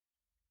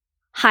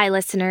Hi,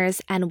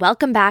 listeners, and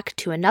welcome back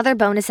to another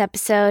bonus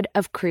episode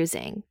of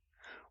Cruising.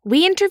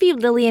 We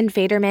interviewed Lillian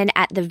Faderman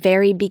at the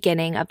very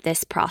beginning of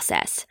this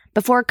process,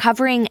 before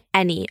covering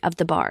any of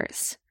the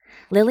bars.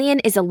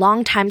 Lillian is a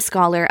longtime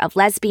scholar of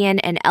lesbian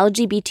and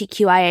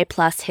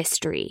LGBTQIA+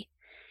 history.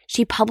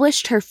 She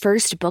published her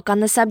first book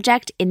on the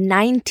subject in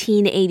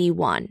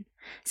 1981,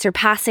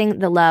 Surpassing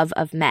the Love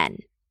of Men.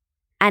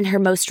 And her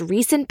most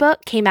recent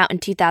book came out in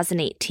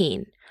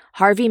 2018,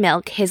 Harvey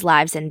Milk, His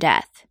Lives and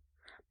Death.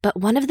 But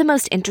one of the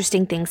most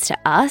interesting things to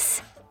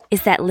us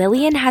is that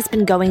Lillian has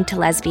been going to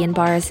lesbian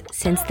bars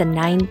since the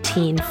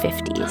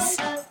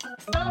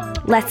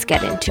 1950s. Let's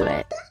get into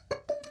it.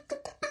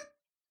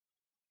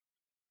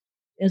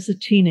 As a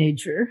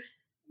teenager,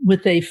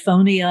 with a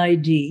phony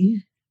ID,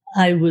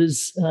 I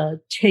was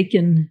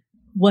taken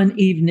one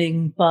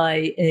evening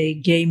by a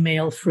gay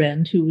male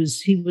friend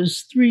he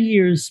was 3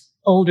 years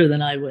older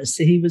than I was.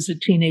 So he was a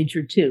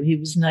teenager too. He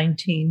was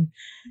 19.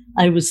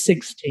 I was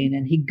 16,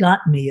 and he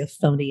got me a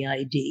phony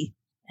ID.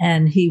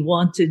 And he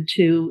wanted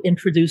to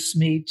introduce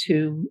me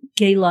to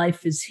gay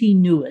life as he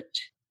knew it.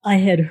 I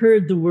had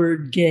heard the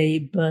word gay,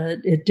 but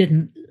it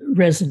didn't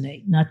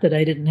resonate. Not that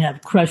I didn't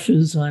have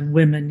crushes on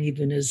women,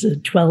 even as a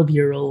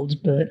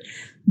 12-year-old, but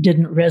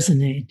didn't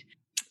resonate.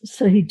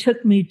 So he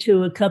took me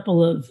to a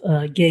couple of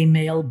gay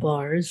male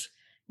bars,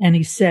 and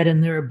he said,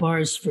 and there are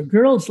bars for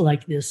girls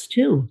like this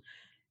too.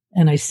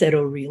 And I said,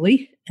 oh,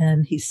 really?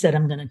 And he said,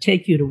 I'm going to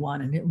take you to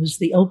one. And it was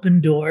the Open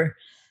Door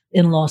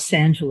in Los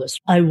Angeles.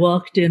 I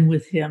walked in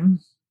with him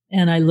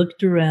and I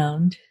looked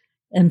around.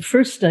 And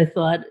first I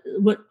thought,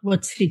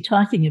 what's he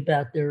talking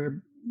about? There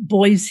are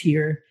boys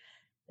here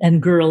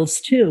and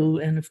girls too.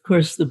 And of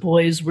course, the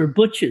boys were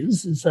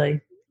butches, as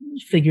I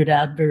figured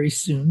out very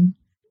soon.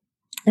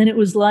 And it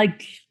was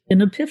like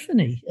an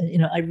epiphany.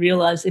 I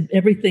realized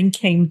everything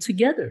came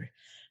together.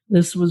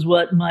 This was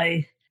what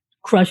my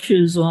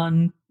crushes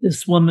on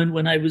this woman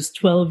when I was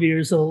 12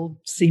 years old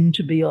seemed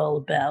to be all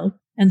about.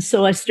 And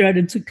so I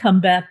started to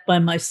come back by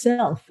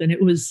myself. And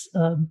it was,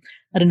 I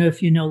don't know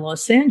if you know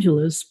Los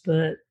Angeles,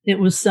 but it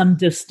was some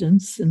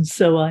distance. And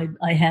so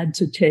I had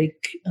to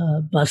take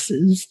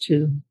buses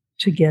to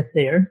get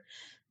there.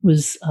 It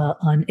was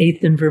on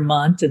 8th and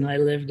Vermont, and I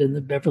lived in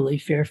the Beverly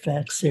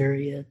Fairfax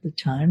area at the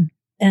time.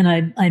 And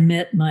I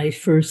met my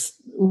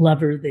first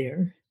lover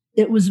there.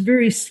 It was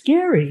very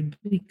scary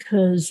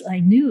because I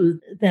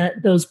knew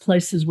that those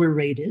places were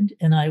rated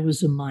and I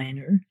was a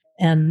minor.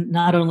 And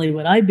not only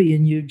would I be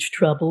in huge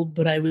trouble,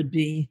 but I would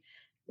be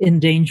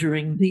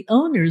endangering the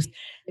owners.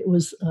 It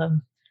was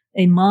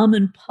a mom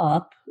and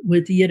pop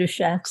with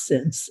Yiddish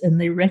accents, and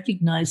they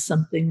recognized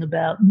something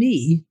about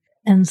me.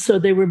 And so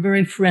they were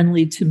very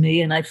friendly to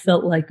me. And I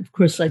felt like, of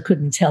course, I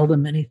couldn't tell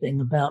them anything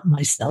about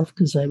myself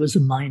because I was a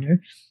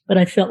minor, but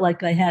I felt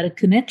like I had a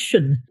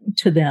connection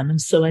to them.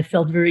 And so I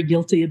felt very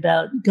guilty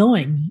about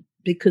going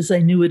because I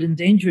knew it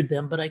endangered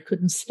them, but I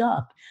couldn't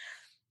stop.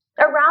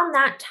 Around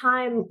that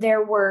time,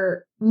 there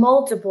were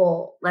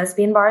multiple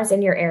lesbian bars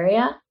in your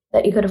area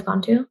that you could have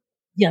gone to?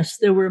 Yes,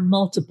 there were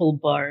multiple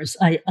bars.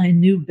 I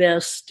knew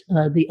best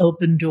the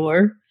Open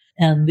Door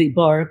and the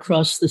bar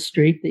across the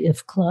street, the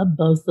If Club,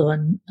 both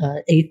on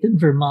 8th and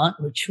Vermont,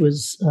 which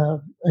was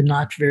a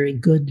not very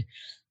good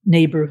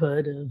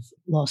neighborhood of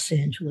Los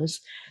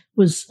Angeles,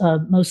 was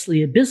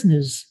mostly a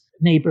business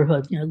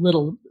neighborhood,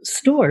 little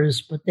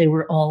stores, but they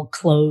were all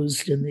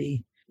closed in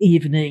the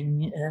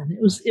evening. And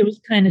it was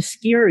kind of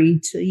scary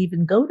to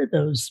even go to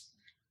those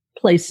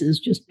places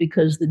just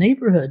because the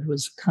neighborhood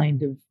was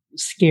kind of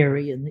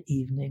scary in the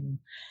evening.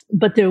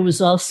 But there was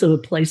also a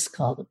place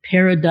called the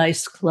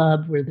Paradise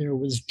Club where there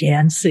was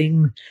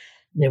dancing.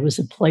 There was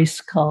a place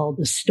called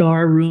the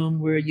Star Room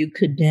where you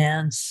could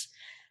dance.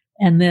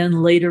 And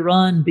then later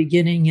on,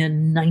 beginning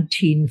in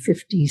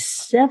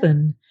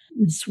 1957,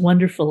 this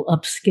wonderful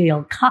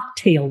upscale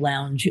cocktail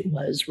lounge it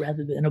was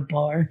rather than a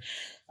bar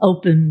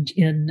opened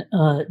in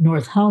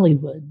North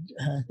Hollywood,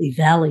 the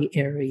Valley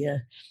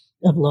area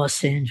of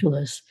Los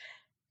Angeles.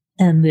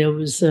 And there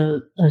was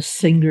a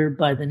singer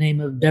by the name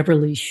of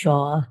Beverly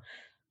Shaw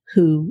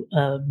who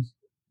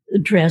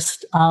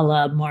dressed a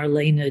la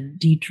Marlene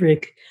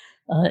Dietrich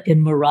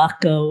in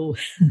Morocco,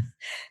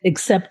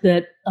 except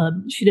that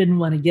she didn't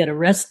want to get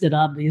arrested,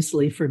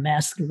 obviously, for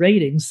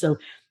masquerading. So,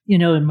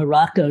 in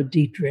Morocco,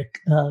 Dietrich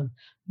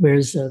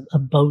wears a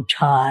bow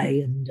tie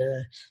and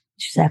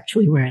she's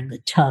actually wearing the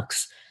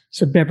tux.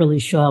 So Beverly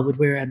Shaw would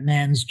wear a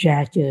man's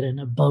jacket and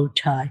a bow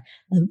tie,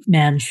 a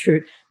man's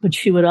shirt, but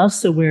she would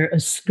also wear a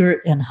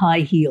skirt and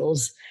high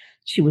heels.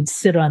 She would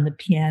sit on the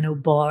piano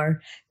bar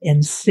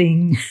and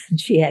sing.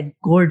 She had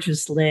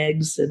gorgeous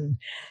legs, and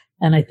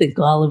I think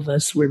all of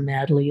us were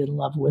madly in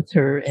love with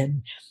her.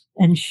 And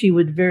she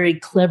would very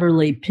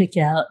cleverly pick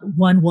out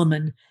one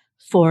woman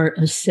for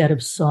a set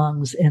of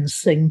songs and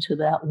sing to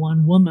that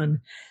one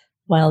woman,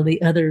 while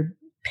the other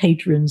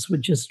patrons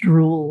would just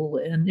drool.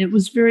 And it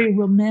was very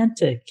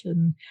romantic.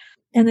 And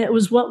it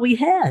was what we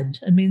had.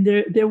 I mean,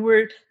 there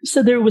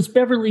was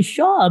Beverly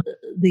Shaw,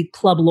 the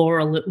Club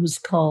Laurel, it was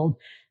called,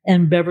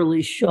 and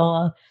Beverly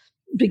Shaw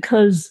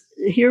because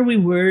here we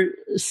were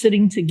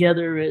sitting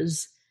together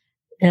as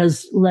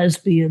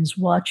lesbians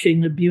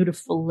watching a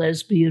beautiful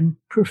lesbian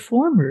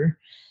performer.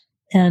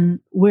 And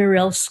where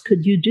else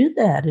could you do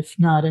that if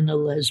not in a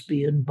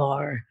lesbian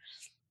bar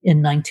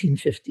in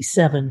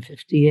 1957,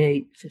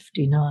 58,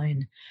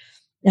 59?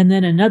 And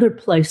then another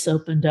place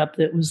opened up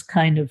that was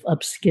kind of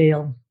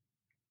upscale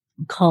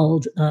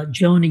called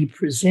Joni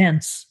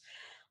Presents,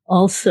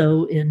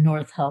 also in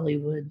North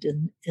Hollywood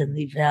in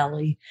the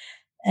Valley.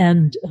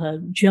 And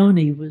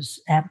Joni was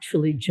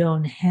actually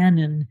Joan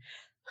Hannon,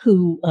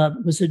 who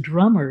was a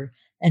drummer.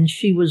 And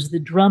she was the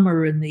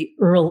drummer in the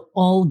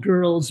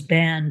all-girls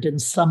band in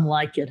Some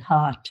Like It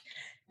Hot.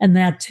 And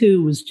that,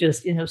 too, was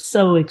just,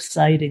 so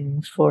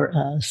exciting for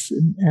us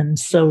and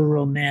so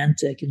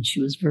romantic. And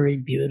she was very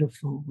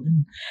beautiful.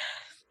 And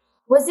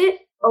was it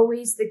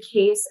always the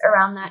case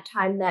around that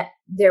time that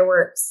there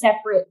were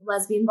separate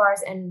lesbian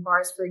bars and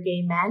bars for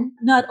gay men?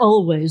 Not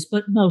always,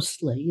 but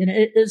mostly. And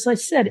as I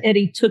said,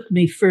 Eddie took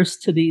me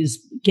first to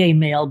these gay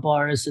male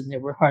bars, and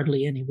there were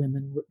hardly any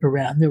women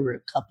around. There were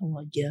a couple,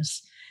 I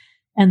guess.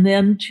 And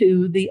then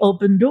to the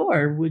Open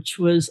Door, which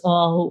was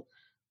all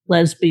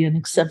lesbian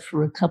except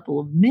for a couple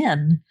of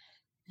men.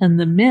 And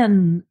the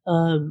men,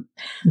 there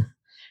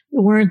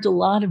weren't a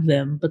lot of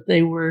them, but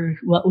they were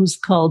what was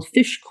called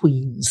fish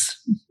queens.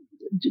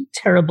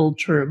 Terrible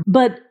term.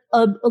 But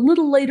a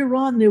little later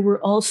on, there were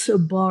also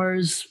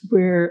bars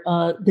where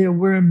there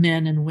were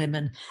men and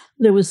women.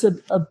 There was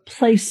a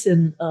place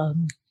in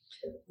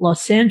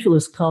Los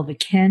Angeles called the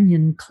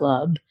Canyon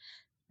Club.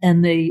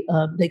 And they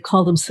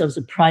call themselves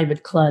a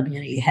private club.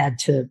 You had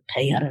to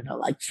pay, I don't know,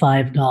 like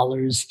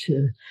 $5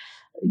 to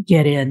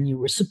get in. You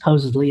were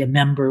supposedly a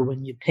member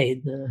when you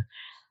paid the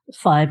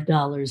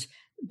 $5.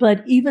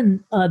 But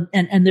even,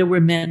 and there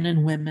were men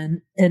and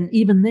women, and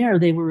even there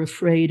they were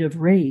afraid of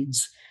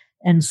raids.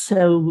 And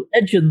so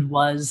legend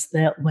was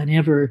that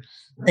whenever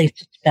they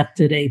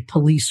suspected a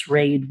police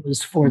raid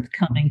was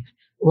forthcoming,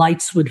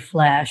 lights would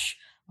flash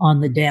on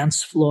the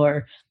dance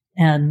floor,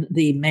 and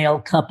the male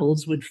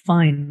couples would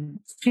find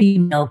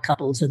female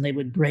couples, and they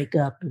would break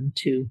up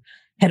into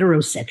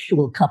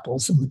heterosexual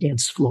couples on the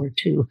dance floor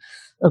to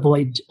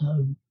avoid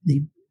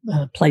the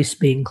place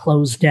being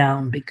closed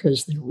down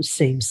because there was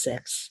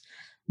same-sex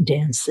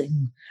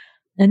dancing.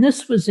 And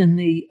this was in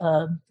the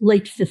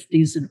late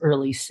 50s and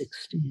early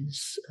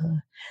 60s.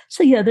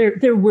 So yeah,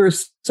 there were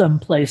some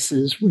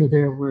places where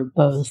there were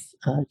both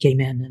gay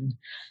men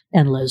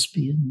and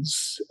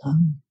lesbians.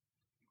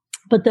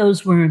 But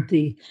those weren't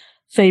the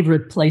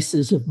favorite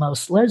places of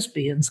most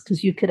lesbians,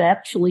 because you could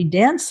actually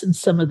dance in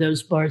some of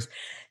those bars.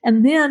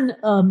 And then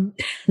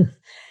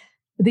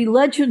the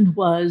legend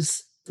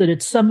was that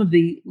at some of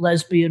the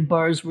lesbian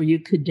bars where you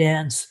could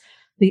dance,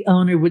 the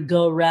owner would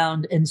go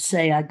around and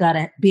say, I got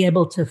to be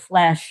able to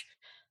flash.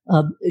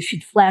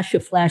 She'd flash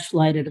a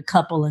flashlight at a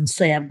couple and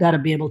say, I've got to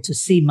be able to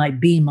see my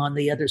beam on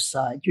the other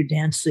side. You're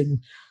dancing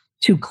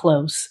too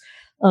close.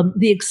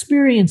 The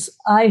experience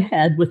I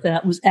had with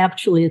that was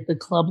actually at the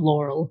Club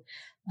Laurel.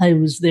 I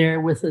was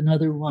there with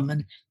another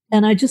woman,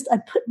 and I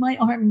put my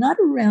arm not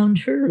around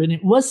her, and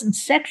it wasn't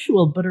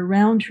sexual, but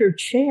around her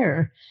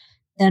chair.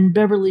 And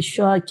Beverly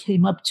Shaw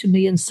came up to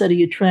me and said, are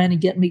you trying to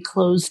get me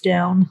closed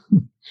down?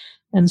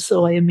 And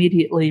so I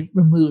immediately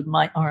removed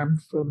my arm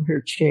from her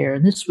chair.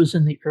 And this was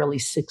in the early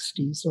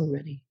 60s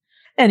already.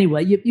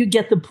 Anyway, you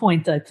get the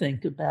point, I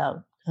think,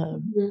 about how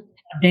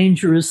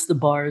dangerous the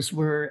bars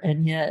were,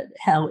 and yet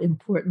how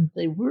important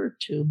they were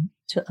to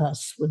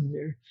us when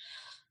there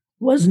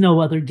was no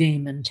other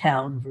game in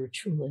town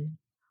virtually.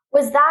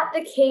 Was that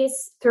the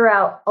case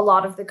throughout a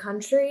lot of the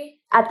country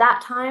at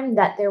that time,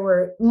 that there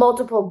were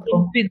multiple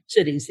big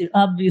cities?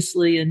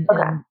 Obviously, in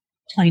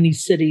tiny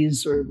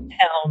cities or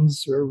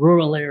towns or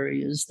rural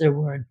areas, there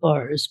weren't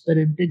bars, but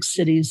in big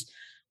cities,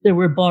 there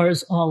were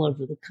bars all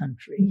over the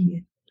country. Mm-hmm.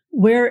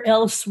 Where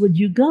else would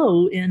you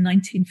go in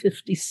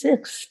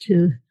 1956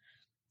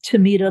 to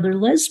meet other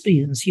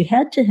lesbians? You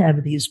had to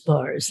have these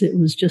bars. It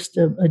was just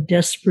a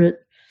desperate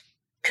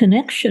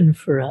connection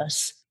for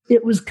us.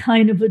 It was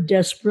kind of a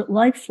desperate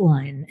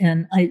lifeline.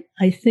 And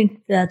I think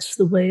that's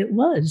the way it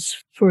was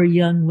for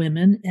young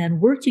women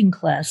and working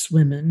class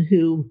women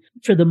who,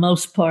 for the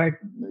most part,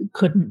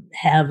 couldn't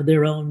have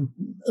their own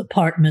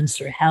apartments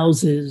or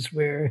houses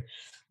where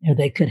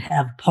they could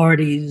have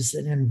parties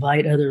and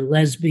invite other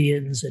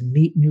lesbians and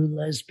meet new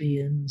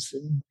lesbians.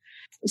 And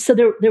so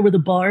there were the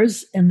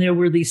bars, and there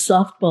were the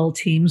softball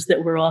teams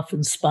that were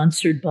often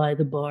sponsored by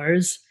the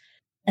bars.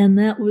 And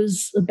that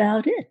was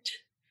about it.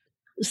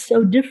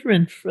 So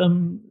different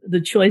from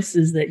the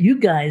choices that you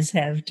guys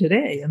have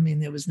today. I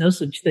mean, there was no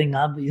such thing,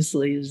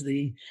 obviously, as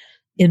the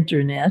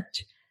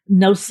internet,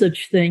 no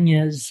such thing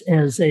as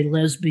a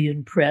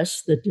lesbian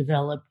press that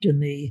developed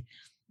in the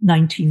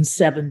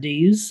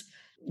 1970s,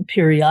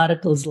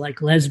 periodicals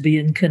like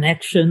Lesbian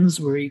Connections,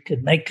 where you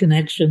could make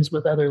connections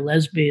with other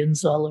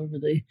lesbians all over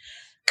the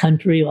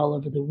country, all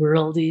over the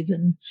world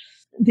even.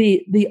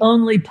 The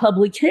only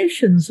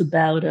publications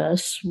about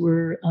us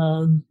were,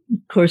 of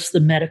course, the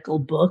medical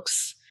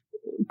books,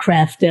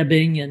 Krafft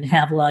Ebing and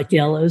Havelock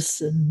Ellis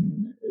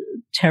and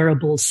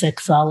terrible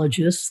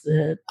sexologists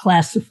that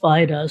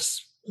classified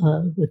us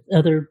with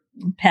other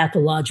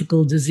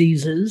pathological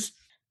diseases.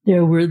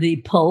 There were the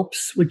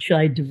pulps, which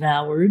I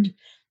devoured,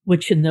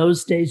 which in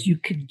those days you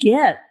could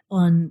get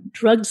on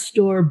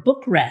drugstore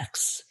book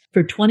racks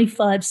for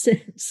 25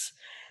 cents.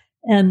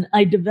 And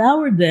I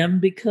devoured them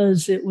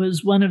because it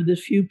was one of the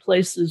few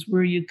places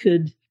where you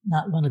could,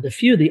 not one of the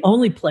few, the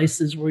only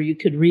places where you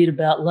could read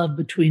about love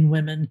between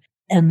women.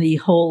 And the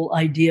whole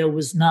idea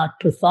was not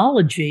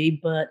pathology,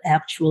 but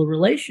actual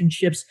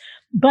relationships.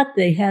 But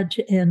they had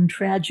to end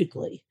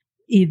tragically.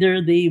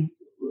 Either the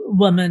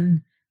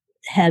woman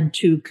had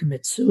to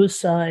commit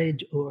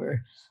suicide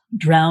or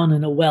drown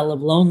in a well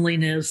of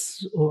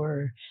loneliness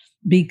or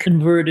be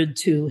converted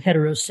to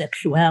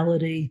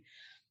heterosexuality.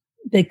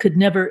 They could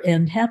never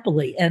end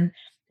happily. And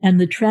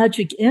the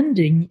tragic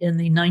ending in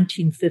the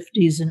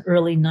 1950s and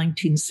early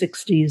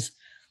 1960s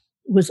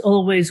was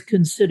always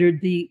considered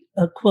the,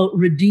 quote,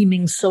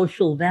 redeeming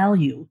social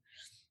value.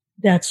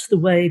 That's the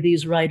way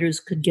these writers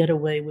could get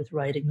away with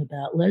writing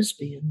about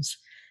lesbians.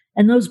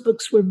 And those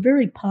books were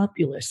very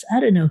popular. I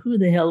don't know who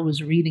the hell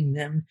was reading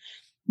them,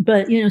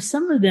 but,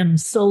 some of them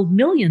sold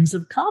millions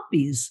of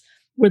copies.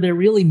 Were there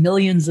really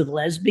millions of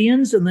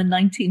lesbians in the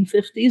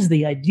 1950s?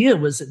 The idea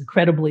was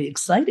incredibly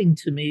exciting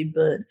to me,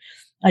 but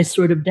I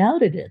sort of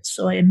doubted it.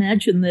 So I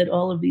imagine that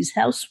all of these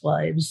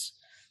housewives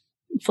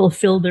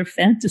fulfill their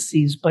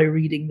fantasies by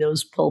reading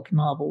those pulp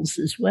novels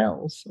as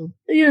well. So,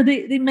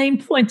 the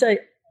main point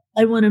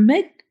I want to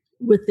make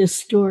with this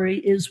story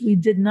is we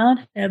did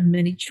not have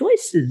many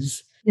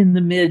choices in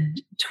the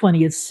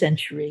mid-20th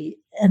century.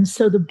 And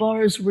so the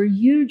bars were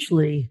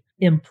hugely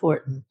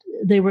important.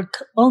 They were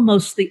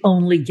almost the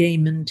only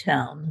game in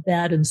town,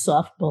 that and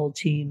softball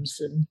teams.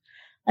 And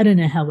I don't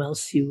know how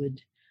else you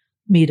would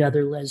meet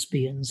other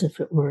lesbians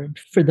if it weren't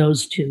for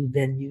those two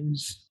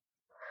venues.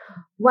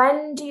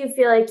 When do you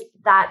feel like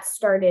that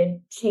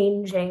started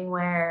changing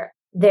where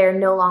there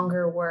no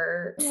longer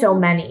were so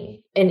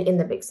many in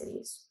the big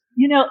cities?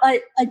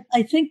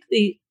 I think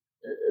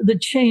the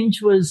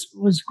change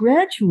was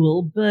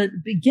gradual, but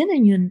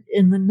beginning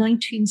in the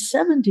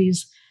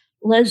 1970s,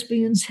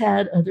 lesbians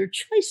had other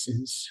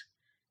choices,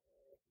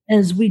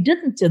 as we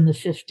didn't in the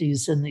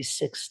 50s and the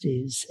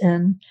 60s.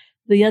 And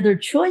the other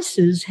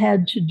choices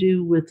had to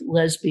do with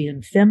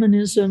lesbian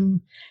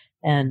feminism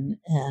and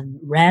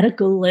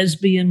radical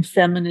lesbian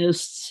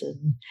feminists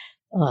and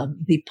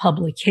the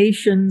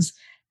publications.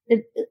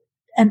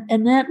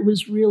 And that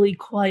was really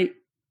quite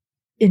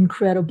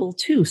incredible,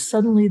 too.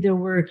 Suddenly there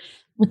were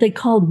what they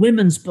called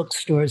women's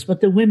bookstores,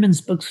 but the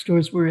women's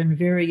bookstores were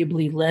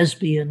invariably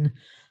lesbian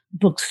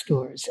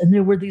bookstores. And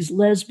there were these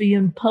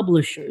lesbian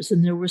publishers,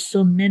 and there were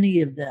so many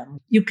of them.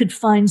 You could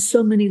find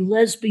so many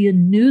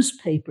lesbian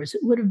newspapers.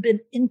 It would have been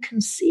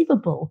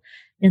inconceivable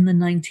in the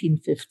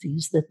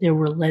 1950s that there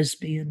were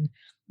lesbian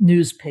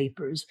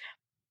newspapers.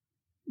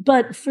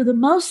 But for the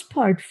most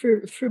part,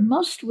 for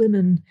most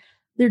women,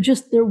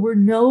 there were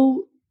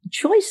no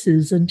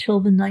choices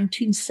until the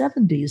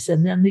 1970s.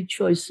 And then the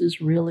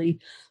choices really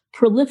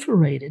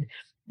proliferated.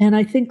 And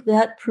I think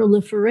that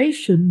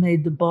proliferation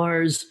made the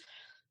bars,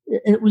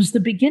 it was the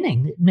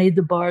beginning. It made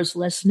the bars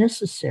less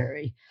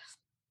necessary.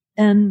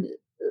 And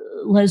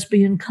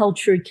lesbian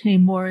culture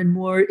came more and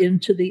more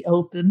into the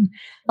open.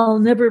 I'll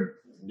never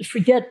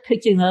forget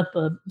picking up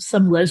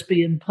some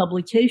lesbian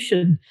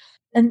publication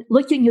and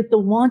looking at the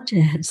want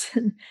ads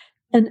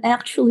and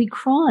actually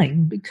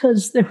crying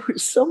because there were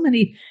so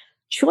many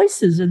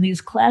choices in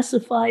these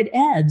classified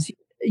ads.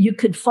 You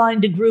could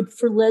find a group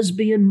for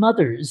lesbian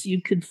mothers.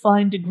 You could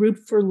find a group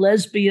for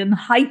lesbian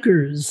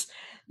hikers.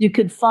 You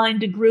could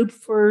find a group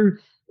for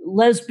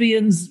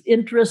lesbians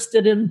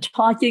interested in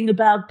talking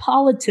about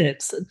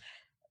politics.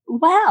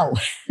 Wow,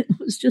 it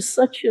was just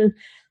such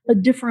a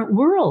different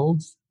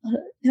world.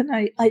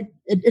 And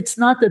it's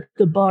not that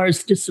the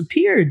bars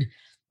disappeared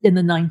in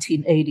the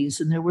 1980s,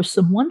 and there were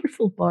some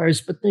wonderful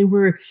bars, but they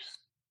were,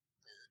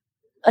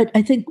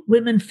 I think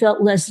women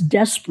felt less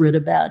desperate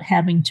about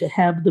having to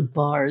have the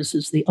bars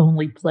as the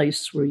only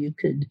place where you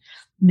could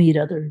meet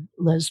other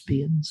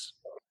lesbians.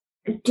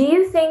 Do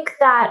you think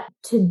that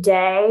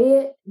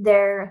today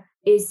there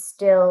is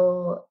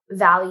still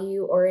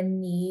value or a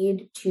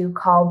need to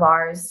call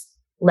bars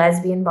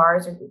lesbian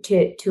bars or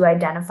to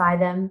identify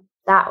them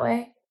that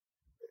way?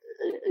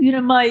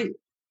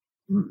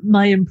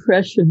 My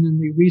impression in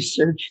the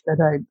research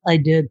that I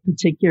did,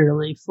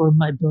 particularly for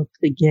my book,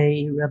 The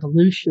Gay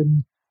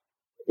Revolution,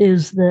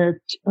 is that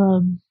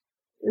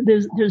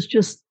there's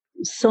just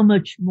so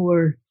much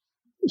more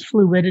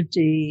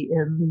fluidity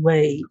in the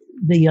way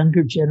the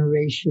younger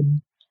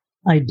generation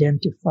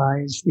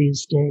identifies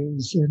these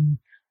days. And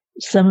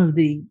some of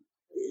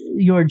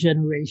your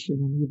generation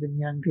and even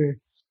younger,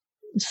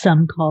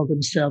 some call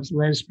themselves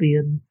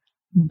lesbian,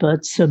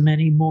 but so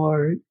many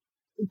more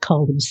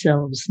call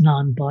themselves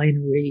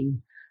non-binary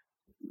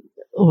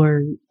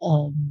or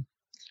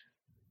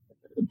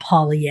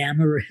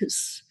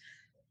polyamorous,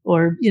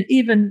 or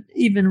even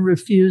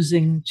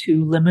refusing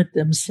to limit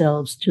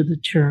themselves to the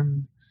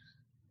term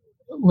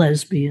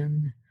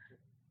lesbian.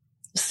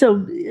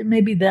 So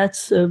maybe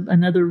that's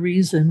another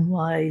reason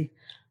why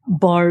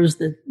bars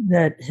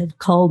that have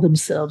called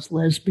themselves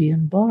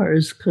lesbian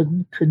bars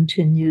couldn't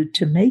continue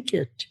to make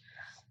it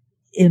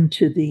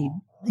into the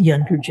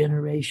younger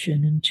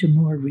generation, into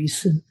more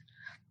recent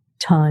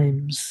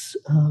times.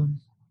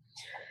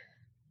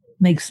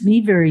 Makes me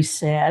very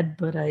sad,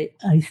 but I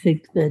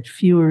think that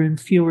fewer and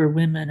fewer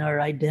women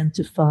are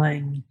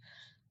identifying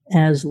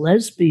as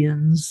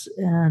lesbians,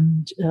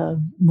 and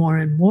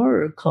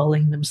more are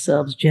calling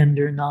themselves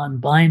gender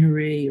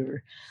non-binary,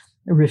 or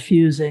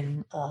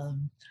refusing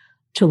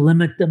to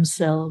limit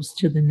themselves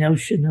to the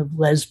notion of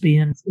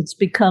lesbian. It's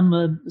become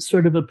a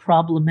sort of a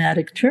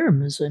problematic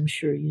term, as I'm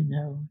sure you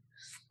know.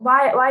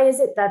 Why is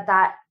it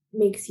that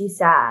makes you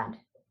sad?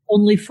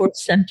 Only for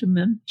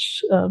sentiment.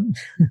 I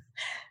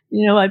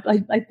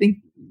think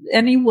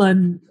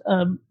anyone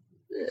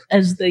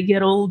as they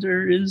get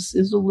older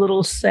is a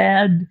little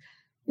sad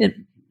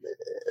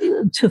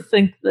to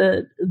think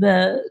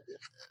that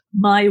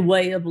my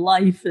way of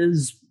life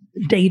is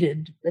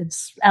dated.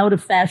 It's out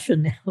of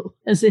fashion now.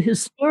 As a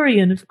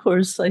historian, of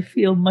course, I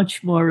feel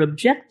much more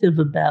objective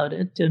about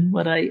it. And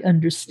what I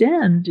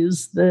understand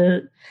is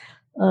that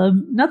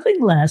nothing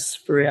lasts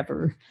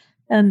forever.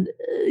 And,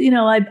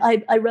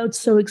 I wrote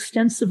so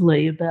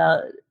extensively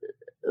about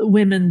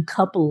women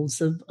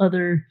couples of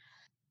other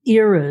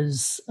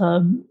eras,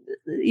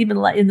 even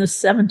like in the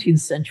 17th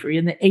century,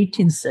 in the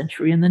 18th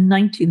century, in the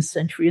 19th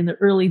century, in the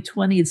early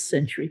 20th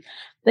century.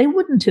 They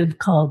wouldn't have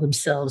called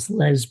themselves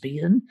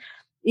lesbian.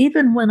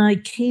 Even when I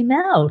came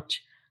out,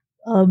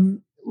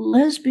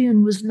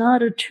 lesbian was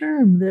not a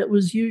term that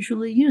was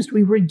usually used.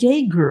 We were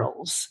gay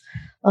girls.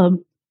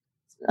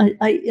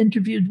 I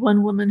interviewed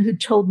one woman who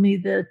told me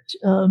that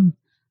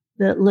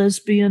that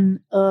lesbian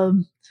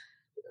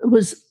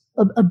was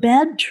a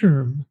bad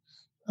term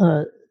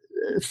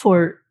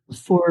for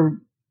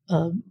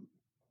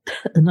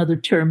another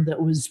term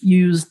that was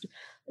used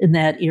in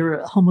that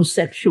era,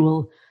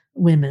 homosexual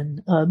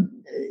women.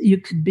 You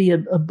could be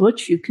a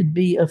butch, you could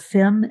be a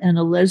femme, and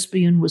a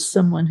lesbian was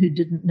someone who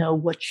didn't know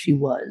what she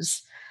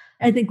was.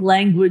 I think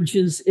language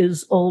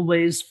is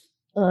always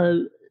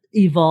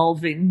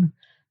evolving.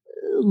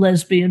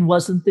 Lesbian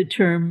wasn't the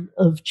term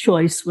of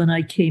choice when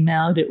I came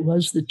out. It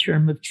was the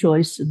term of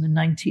choice in the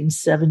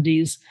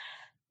 1970s.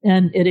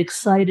 And it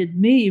excited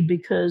me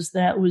because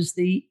that was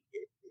the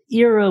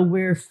era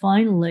where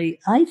finally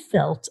I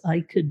felt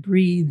I could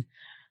breathe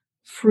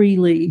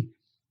freely,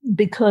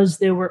 because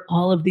there were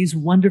all of these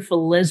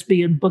wonderful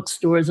lesbian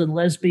bookstores and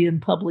lesbian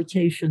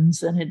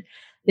publications. And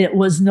it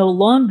was no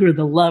longer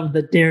the love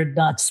that dared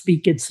not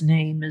speak its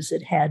name as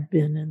it had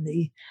been in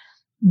the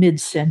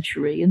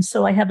mid-century. And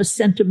so I have a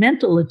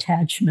sentimental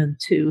attachment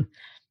to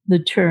the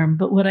term.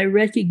 But what I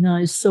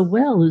recognize so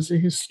well as a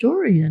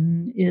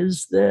historian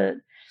is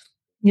that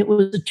it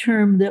was a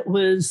term that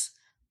was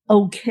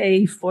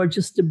okay for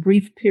just a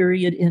brief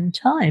period in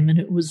time. And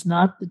it was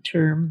not the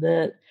term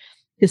that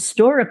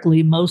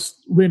historically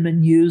most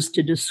women used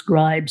to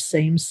describe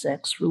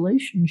same-sex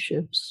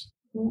relationships.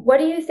 What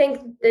do you think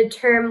the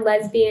term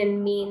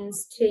lesbian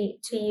means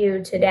to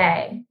you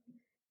today?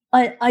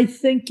 I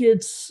think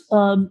it's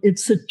a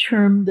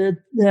term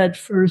that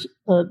for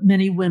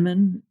many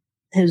women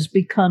has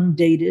become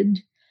dated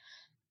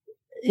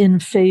in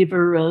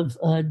favor of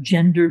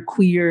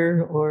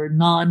genderqueer or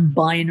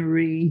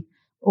non-binary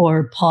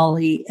or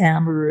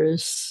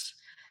polyamorous.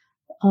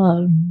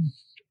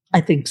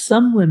 I think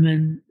some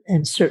women,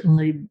 and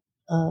certainly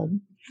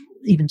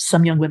even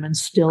some young women,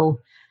 still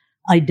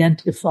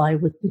identify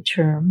with the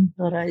term,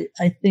 but I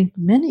think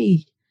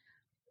many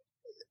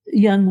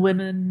young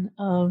women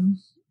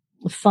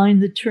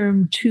find the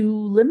term too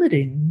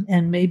limiting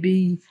and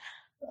maybe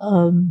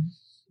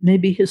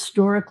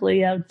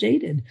historically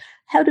outdated.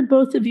 How do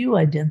both of you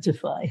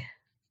identify?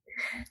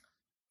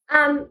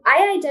 I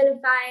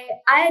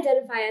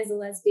identify as a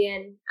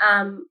lesbian,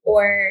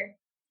 or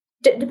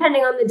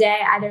depending on the day,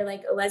 either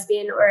like a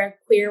lesbian or a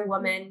queer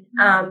woman.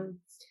 But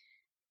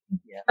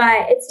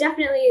it's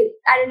definitely,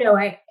 I don't know.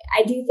 I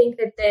do think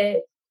that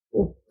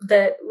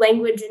the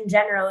language in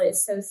general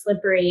is so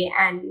slippery,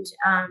 and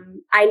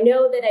I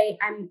know that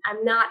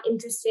I'm not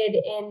interested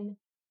in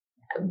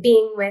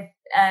being with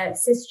a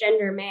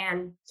cisgender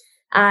man,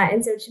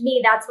 and so to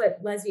me that's what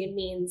lesbian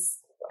means.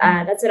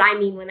 That's what I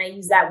mean when I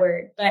use that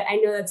word, but I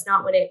know that's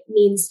not what it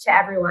means to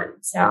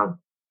everyone. So,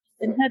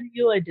 and how do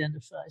you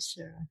identify,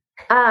 Sarah?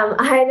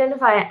 I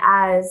identify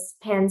as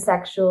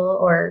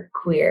pansexual or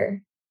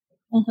queer.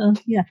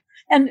 Yeah.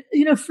 And,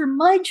 for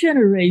my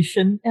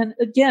generation, and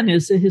again,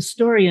 as a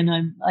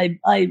historian,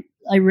 I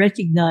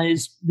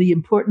recognize the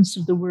importance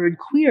of the word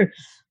queer,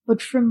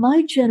 but for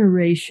my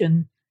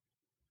generation,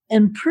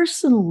 and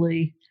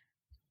personally,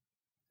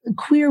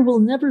 queer will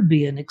never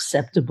be an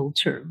acceptable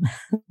term.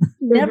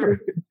 Never.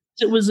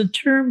 It was a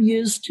term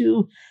used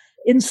to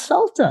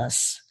insult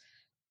us.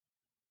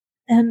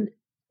 And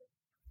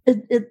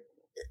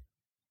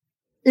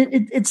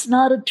it's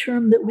not a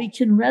term that we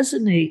can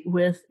resonate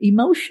with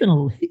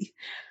emotionally.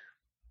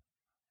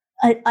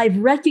 I've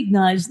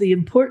recognized the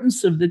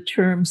importance of the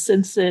term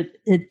since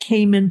it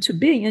came into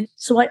being. And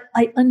so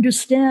I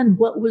understand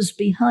what was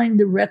behind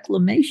the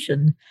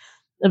reclamation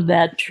of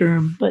that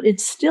term, but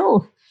it's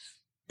still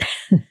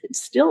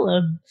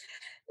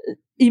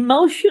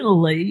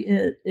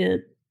emotionally,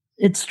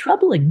 it's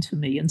troubling to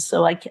me. And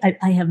so I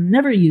have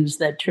never used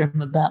that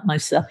term about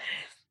myself.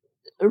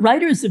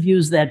 Writers have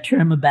used that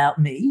term about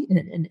me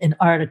in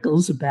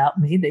articles about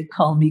me. They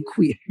call me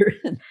queer.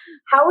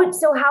 How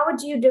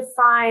would you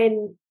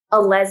define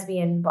a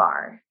lesbian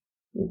bar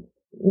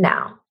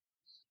now?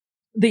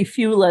 The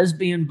few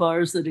lesbian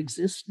bars that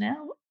exist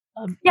now?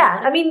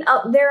 Yeah, I mean,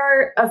 there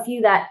are a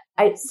few that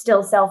I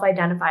still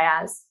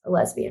self-identify as a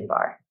lesbian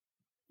bar.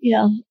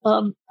 Yeah,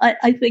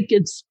 I think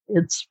it's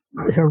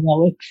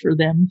heroic for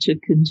them to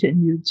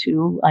continue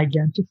to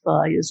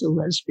identify as a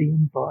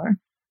lesbian bar.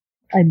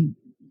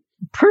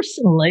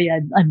 Personally,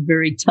 I'm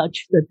very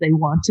touched that they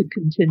want to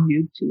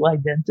continue to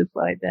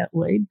identify that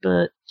way,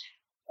 but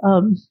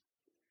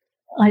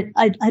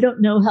I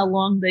don't know how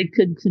long they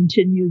could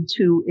continue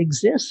to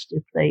exist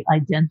if they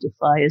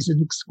identify as an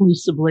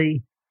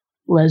exclusively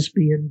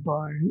lesbian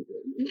bar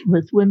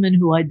with women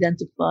who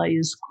identify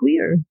as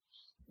queer.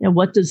 And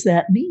what does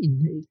that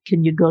mean?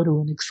 Can you go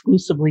to an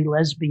exclusively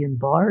lesbian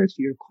bar if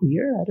you're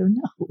queer? I don't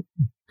know.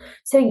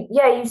 So,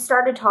 yeah, you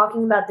started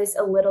talking about this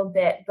a little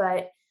bit,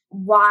 but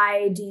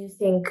why do you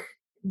think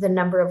the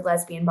number of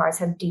lesbian bars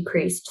have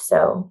decreased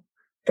so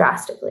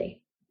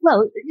drastically?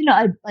 Well,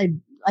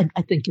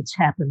 I think it's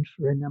happened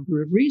for a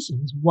number of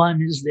reasons.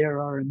 One is there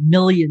are a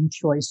million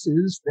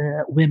choices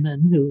that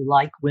women who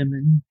like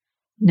women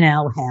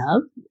now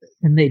have,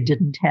 and they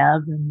didn't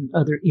have in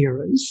other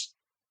eras.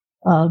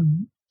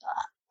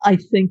 I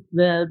think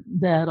that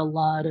a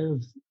lot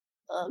of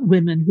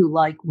women who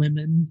like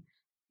women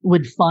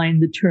would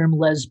find the term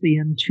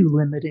lesbian too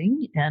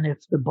limiting. And if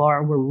the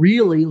bar were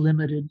really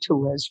limited to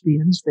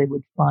lesbians, they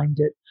would find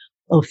it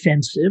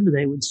offensive.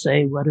 They would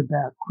say, what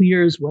about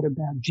queers? What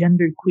about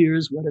gendered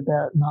queers? What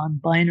about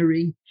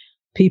non-binary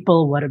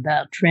people? What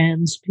about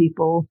trans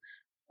people?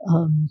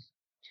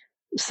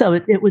 So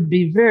it would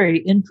be very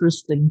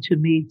interesting to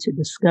me to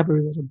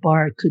discover that a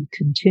bar could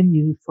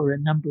continue for a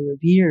number of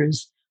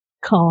years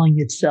calling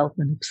itself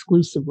an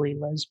exclusively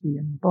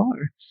lesbian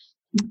bar.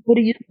 What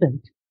do you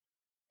think?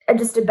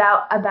 Just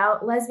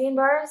about lesbian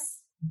bars?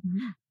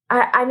 Mm-hmm.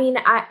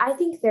 I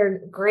think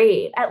they're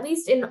great. At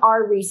least in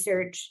our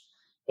research,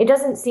 it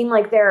doesn't seem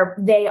like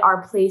they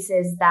are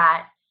places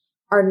that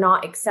are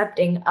not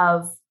accepting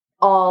of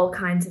all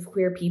kinds of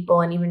queer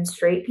people and even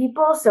straight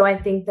people. So I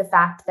think the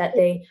fact that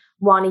they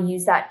want to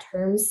use that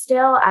term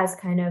still as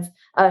kind of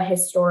a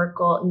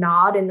historical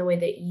nod in the way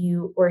that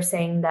you were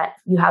saying that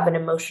you have an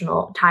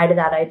emotional tie to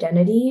that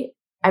identity.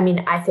 I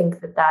mean, I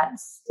think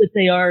that's that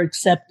they are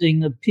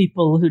accepting of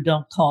people who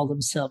don't call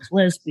themselves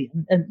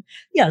lesbian. And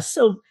yeah,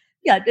 so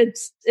yeah,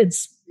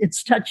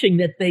 it's touching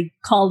that they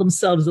call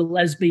themselves a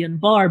lesbian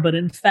bar, but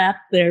in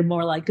fact, they're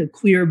more like a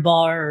queer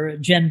bar or a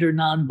gender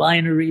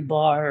non-binary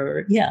bar.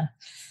 Or, yeah.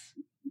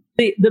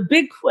 The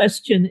big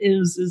question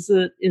is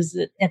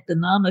it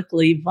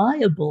economically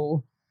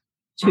viable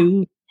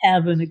to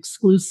have an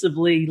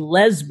exclusively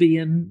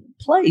lesbian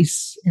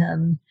place?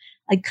 And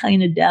I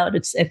kind of doubt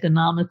it's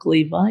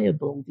economically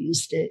viable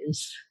these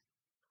days.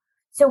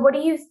 So what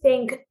do you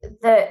think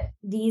that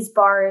these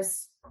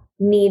bars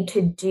need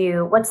to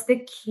do? What's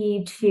the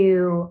key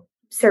to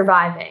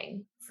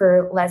surviving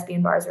for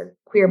lesbian bars or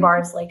queer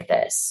bars like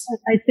this?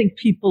 I think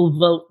people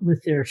vote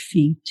with their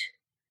feet.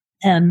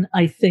 And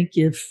I think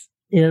if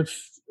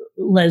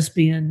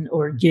lesbian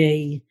or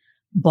gay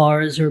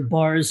bars or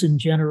bars in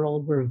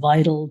general were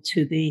vital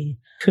to the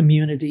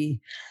community,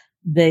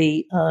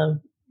 they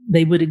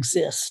would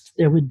exist.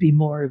 There would be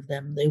more of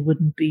them. They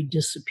wouldn't be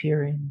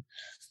disappearing.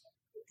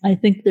 I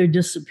think they're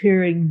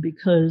disappearing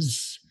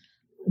because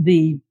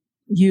the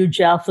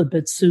huge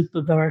alphabet soup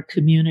of our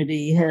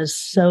community has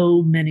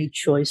so many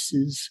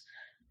choices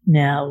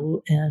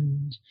now.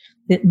 And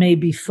it may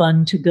be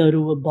fun to go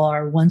to a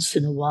bar once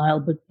in a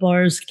while, but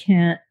bars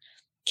can't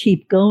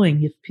keep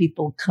going if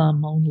people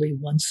come only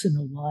once in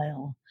a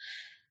while.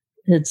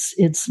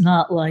 It's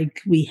not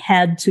like we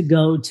had to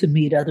go to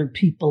meet other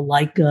people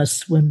like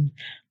us when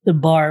the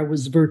bar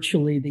was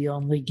virtually the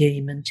only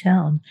game in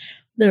town.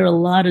 There are a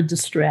lot of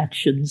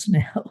distractions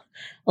now,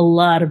 a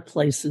lot of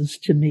places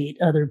to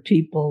meet other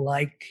people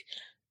like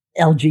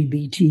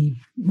LGBT,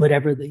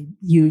 whatever the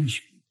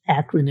huge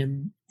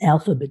acronym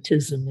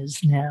alphabetism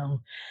is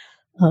now.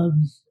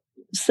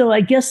 So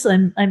I guess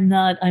I'm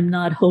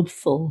not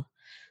hopeful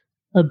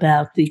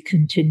about the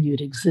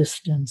continued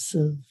existence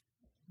of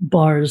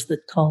bars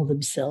that call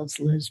themselves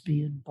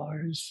lesbian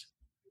bars.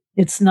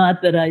 It's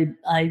not that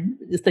I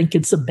think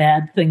it's a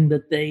bad thing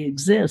that they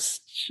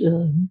exist,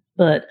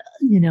 but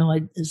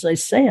as I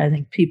say, I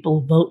think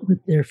people vote with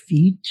their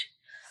feet,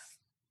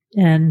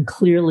 and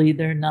clearly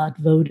they're not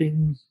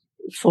voting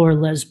for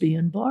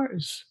lesbian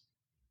bars.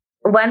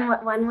 When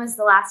was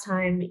the last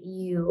time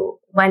you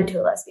went to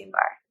a lesbian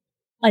bar?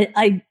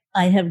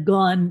 I have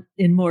gone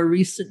in more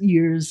recent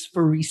years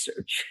for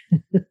research.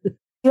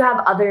 Do you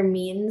have other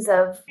means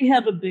of? We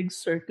have a big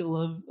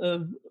circle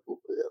of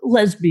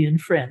lesbian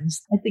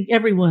friends. I think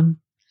everyone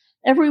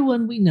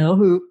we know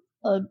who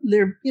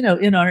they're,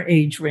 in our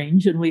age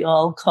range, and we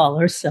all call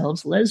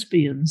ourselves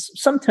lesbians.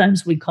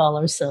 Sometimes we call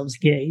ourselves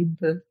gay,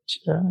 but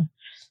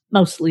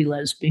mostly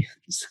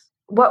lesbians.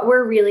 What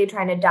we're really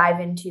trying to dive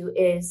into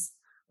is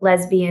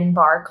lesbian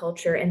bar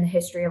culture and the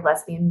history of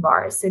lesbian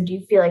bars. So do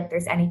you feel like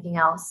there's anything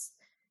else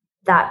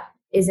that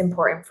is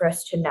important for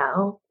us to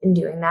know in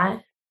doing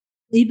that?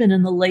 Even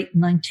in the late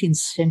 19th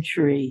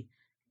century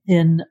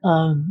in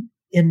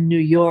New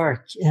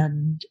York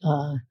and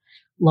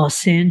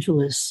Los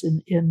Angeles,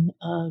 in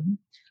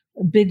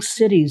big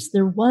cities,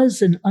 there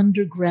was an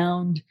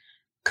underground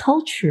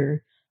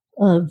culture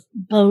of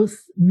both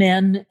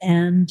men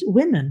and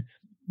women.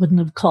 Wouldn't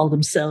have called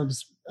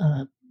themselves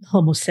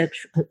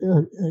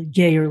homosexual,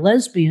 gay or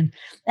lesbian.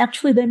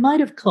 Actually, they might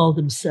have called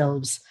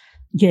themselves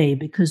gay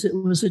because it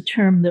was a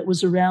term that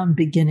was around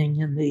beginning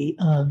in the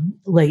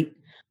late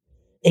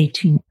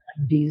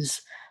 1890s.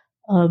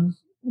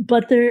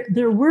 But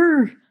there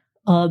were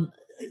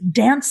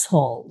dance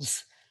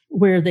halls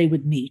where they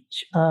would meet.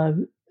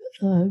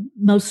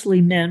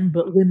 Mostly men,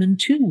 but women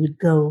too would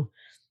go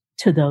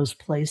to those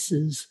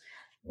places.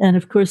 And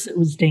of course, it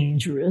was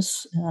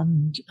dangerous.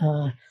 And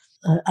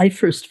I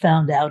first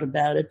found out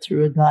about it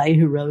through a guy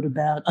who wrote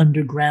about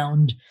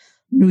underground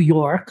New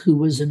York, who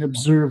was an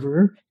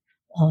observer,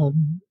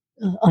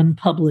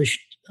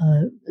 unpublished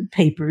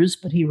papers,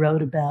 but he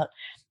wrote about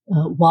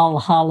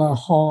Walhalla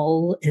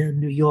Hall in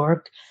New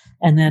York.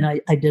 And then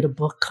I did a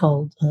book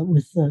called,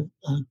 with a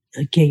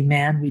gay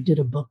man, we did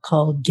a book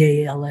called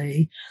Gay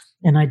LA.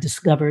 And I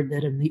discovered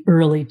that in the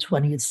early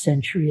 20th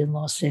century in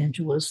Los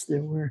Angeles,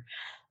 there were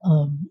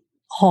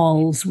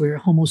halls where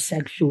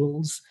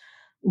homosexuals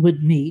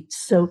would meet.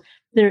 So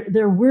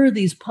there were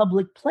these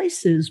public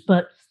places,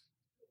 but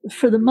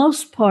for the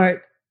most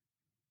part,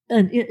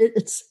 and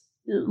it's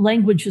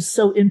language is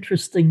so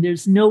interesting.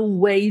 There's no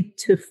way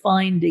to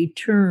find a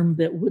term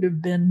that would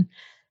have been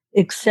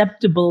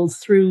acceptable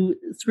through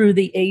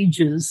the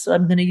ages. So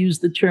I'm going to use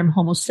the term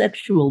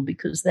homosexual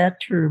because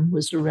that term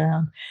was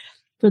around.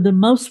 For the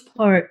most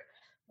part,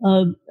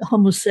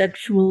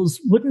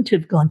 homosexuals wouldn't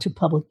have gone to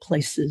public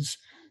places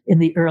in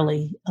the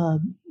early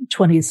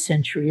 20th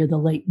century or the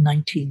late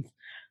 19th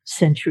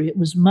century. It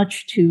was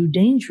much too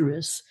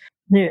dangerous.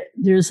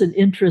 There's an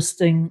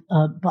interesting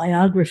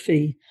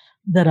biography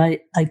that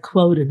I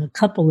quote in a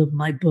couple of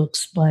my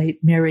books by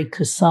Mary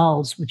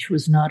Casals, which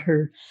was not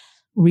her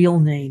real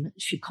name.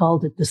 She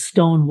called it the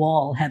Stone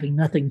Wall, having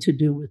nothing to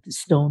do with the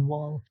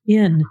Stonewall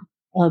Inn.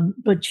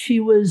 But she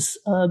was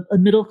a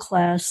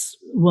middle-class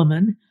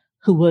woman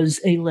who was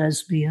a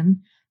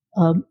lesbian.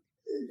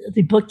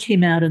 The book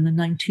came out in the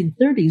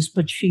 1930s,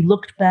 but she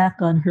looked back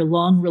on her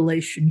long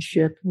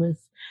relationship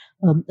with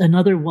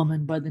another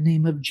woman by the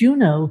name of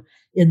Juno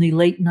in the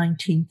late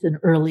 19th and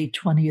early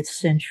 20th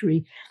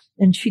century.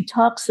 And she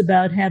talks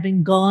about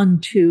having gone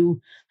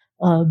to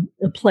a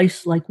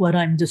place like what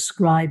I'm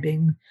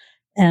describing,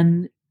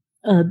 and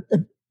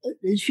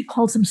she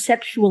calls them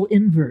sexual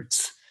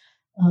inverts,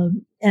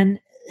 and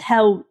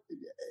how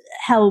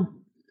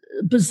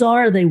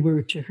bizarre they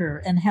were to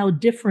her and how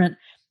different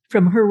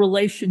from her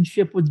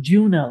relationship with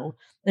Juno.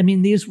 I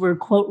mean, these were,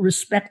 quote,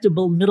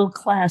 respectable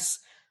middle-class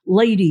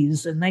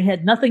ladies, and they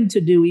had nothing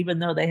to do, even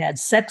though they had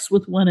sex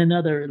with one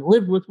another and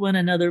lived with one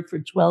another for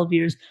 12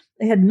 years,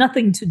 they had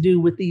nothing to do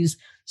with these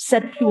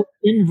sexual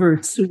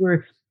inverts who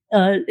were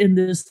in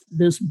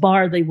this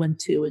bar they went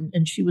to.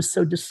 And she was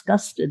so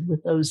disgusted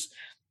with those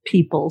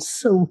people.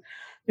 So,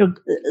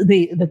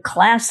 the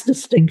class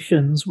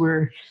distinctions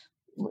were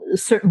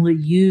certainly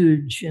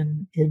huge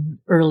in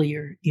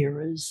earlier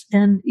eras.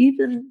 And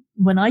even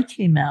when I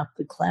came out,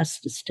 the class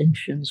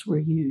distinctions were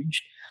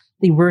huge.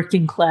 The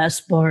working class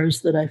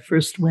bars that I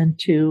first went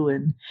to,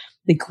 and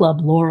the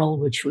Club Laurel,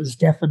 which was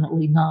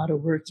definitely not a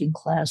working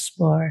class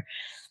bar.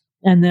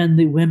 And then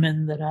the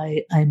women that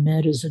I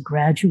met as a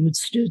graduate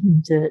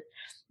student at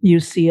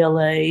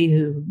UCLA,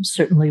 who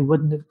certainly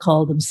wouldn't have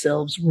called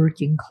themselves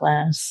working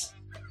class.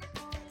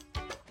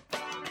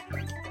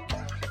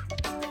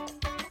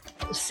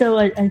 So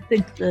I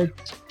think that,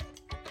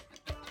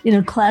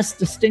 class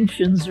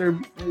distinctions are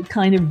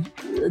kind of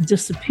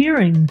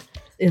disappearing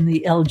in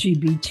the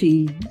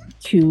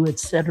LGBTQ, et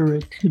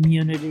cetera,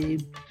 community.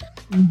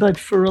 But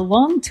for a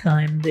long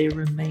time, they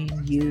remain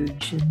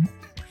huge. And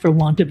for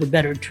want of a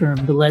better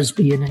term, the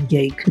lesbian and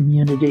gay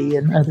community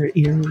in other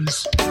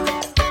eras.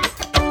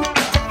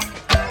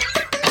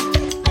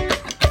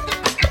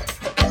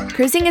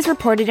 Cruising is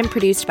reported and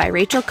produced by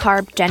Rachel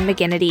Karp, Jen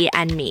McGinnity,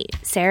 and me,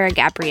 Sarah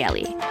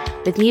Gabrielli,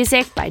 with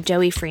music by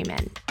Joey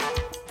Freeman.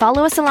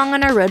 Follow us along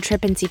on our road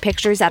trip and see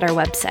pictures at our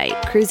website,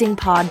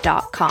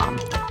 cruisingpod.com,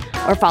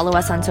 or follow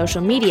us on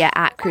social media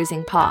at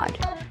cruisingpod.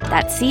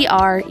 That's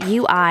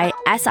CRUISINGPOD.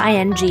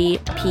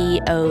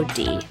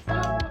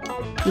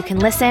 You can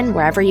listen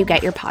wherever you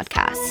get your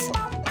podcasts.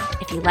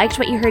 If you liked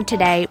what you heard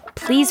today,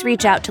 please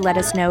reach out to let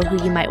us know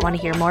who you might want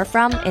to hear more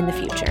from in the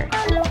future.